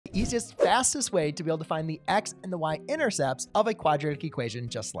easiest, fastest way to be able to find the x and the y-intercepts of a quadratic equation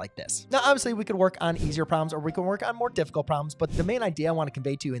just like this. Now, obviously, we could work on easier problems or we can work on more difficult problems, but the main idea I want to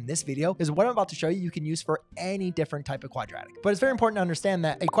convey to you in this video is what I'm about to show you can use for any different type of quadratic. But it's very important to understand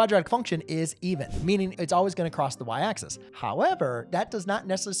that a quadratic function is even, meaning it's always going to cross the y-axis. However, that does not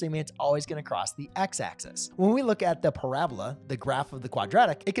necessarily mean it's always going to cross the x-axis. When we look at the parabola, the graph of the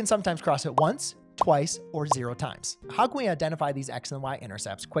quadratic, it can sometimes cross it once, twice, or 0 times. How can we identify these x and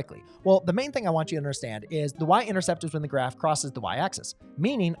y-intercepts quickly? Well, the main thing I want you to understand is the y-intercept is when the graph crosses the y-axis,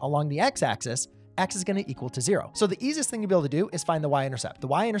 meaning along the x-axis, x is going to equal to 0. So the easiest thing to be able to do is find the y-intercept. The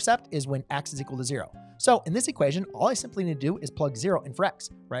y-intercept is when x is equal to 0. So in this equation, all I simply need to do is plug 0 in for x,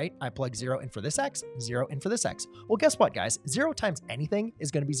 right? I plug 0 in for this x, 0 in for this x. Well, guess what, guys? 0 times anything is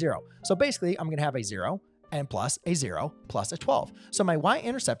going to be 0. So basically, I'm going to have a 0 and plus a 0 plus a 12. So my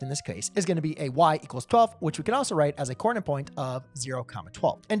y-intercept in this case is going to be a y equals 12, which we can also write as a coordinate point of 0,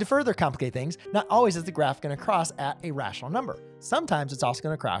 12. And to further complicate things, not always is the graph going to cross at a rational number. Sometimes it's also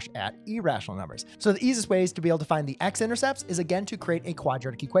going to crash at irrational numbers. So the easiest ways to be able to find the x-intercepts is again to create a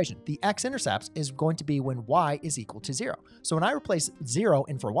quadratic equation. The x-intercepts is going to be when y is equal to 0. So when I replace 0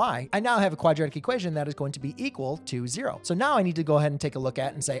 in for y, I now have a quadratic equation that is going to be equal to 0. So now I need to go ahead and take a look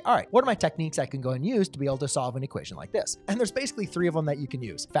at and say, all right, what are my techniques I can go and use to be able to solve an equation like this? And there's basically 3 of them that you can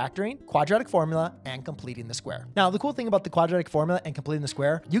use: factoring, quadratic formula, and completing the square. Now, the cool thing about the quadratic formula and completing the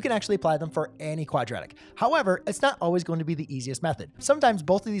square, you can actually apply them for any quadratic. However, it's not always going to be the easiest method. Sometimes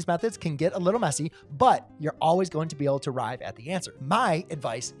both of these methods can get a little messy, but you're always going to be able to arrive at the answer. My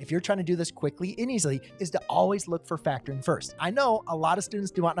advice, if you're trying to do this quickly and easily, is to always look for factoring first. I know a lot of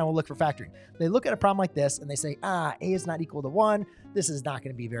students do not know to look for factoring. They look at a problem like this and they say, a is not equal to 1. This is not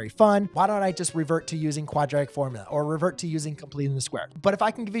going to be very fun. Why don't I just revert to using quadratic formula or revert to using completing the square? But if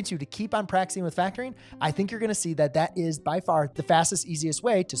I can convince you to keep on practicing with factoring, I think you're going to see that that is by far the fastest, easiest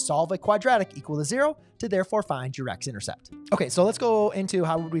way to solve a quadratic equal to 0 to therefore find your x-intercept. Okay, so let's go into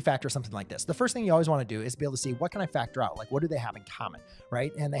how would we factor something like this. The first thing you always want to do is be able to see what can I factor out? Like, what do they have in common,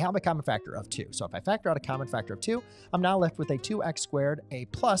 right? And they have a common factor of 2. So if I factor out a common factor of 2, I'm now left with a 2x squared, a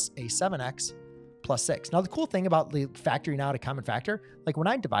plus a 7x plus 6. Now, the cool thing about the factoring out a common factor, like when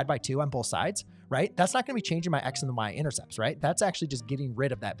I divide by 2 on both sides, right, that's not going to be changing my x and the y-intercepts, right? That's actually just getting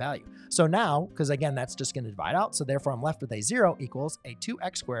rid of that value. So now, because again, that's just going to divide out, so therefore I'm left with a 0 equals a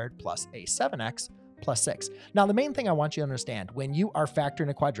 2x squared plus a 7x plus 6. Now, the main thing I want you to understand, when you are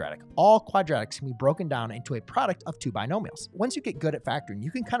factoring a quadratic, all quadratics can be broken down into a product of 2 binomials. Once you get good at factoring, you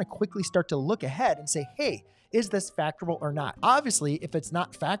can kind of quickly start to look ahead and say, hey, is this factorable or not? Obviously, if it's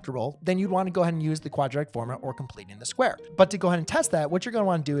not factorable, then you'd want to go ahead and use the quadratic formula or completing the square. But to go ahead and test that, what you're going to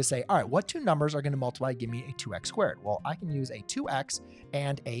want to do is say, all right, what 2 numbers are going to multiply to give me a 2x squared? Well, I can use a 2x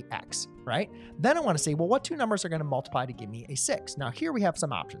and a x, right? Then I want to say, well, what 2 numbers are going to multiply to give me a 6? Now here we have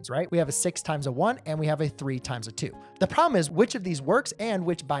some options, right? We have a 6 times a 1 and we have a 3 times a 2. The problem is which of these works and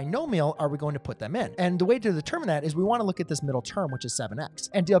which binomial are we going to put them in? And the way to determine that is we want to look at this middle term, which is 7x.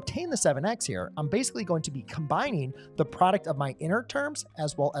 And to obtain the 7x here, I'm basically going to be combining the product of my inner terms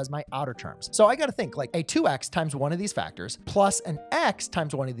as well as my outer terms. So I got to think like a 2x times one of these factors plus an x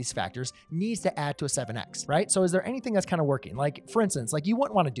times one of these factors needs to add to a 7x, right? So is there anything that's kind of working? Like for instance, like you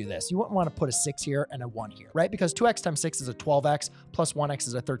wouldn't want to do this. You wouldn't want to put a 6 here and a 1 here, right? Because 2x times 6 is a 12x plus 1x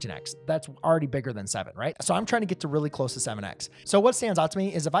is a 13x. That's already bigger than 7, right? So I'm trying to get to really close to 7x. So what stands out to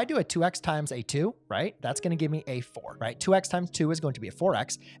me is if I do a 2x times a 2, right? That's going to give me a 4, right? 2x times 2 is going to be a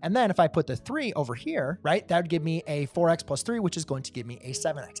 4x. And then if I put the 3 over here, right? That would give me a 4x plus 3, which is going to give me a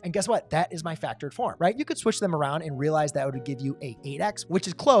 7x. And guess what? That is my factored form, right? You could switch them around and realize that would give you a 8x, which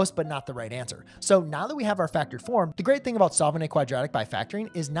is close, but not the right answer. So now that we have our factored form, the great thing about solving a quadratic by factoring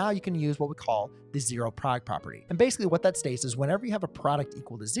is now you can use what we call the zero product property. And basically what that states is whenever you have a product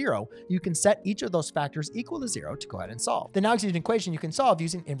equal to 0, you can set each of those factors equal to 0 to go ahead and solve. The now existing equation you can solve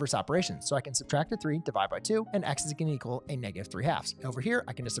using inverse operations. So I can subtract the 3, divide by 2, and x is going to equal a -3/2. Over here,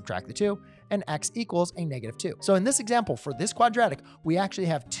 I can just subtract the 2, and x equals a -2. So in this example, for this quadratic, we actually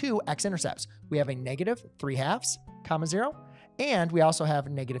have 2 x-intercepts. We have a -3/2, 0, and we also have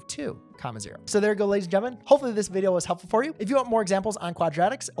 -2, 0. So there you go, ladies and gentlemen. Hopefully this video was helpful for you. If you want more examples on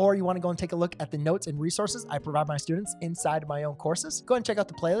quadratics, or you want to go and take a look at the notes and resources I provide my students inside of my own courses, go ahead and check out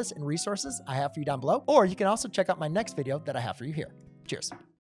the playlist and resources I have for you down below, or you can also check out my next video that I have for you here. Cheers.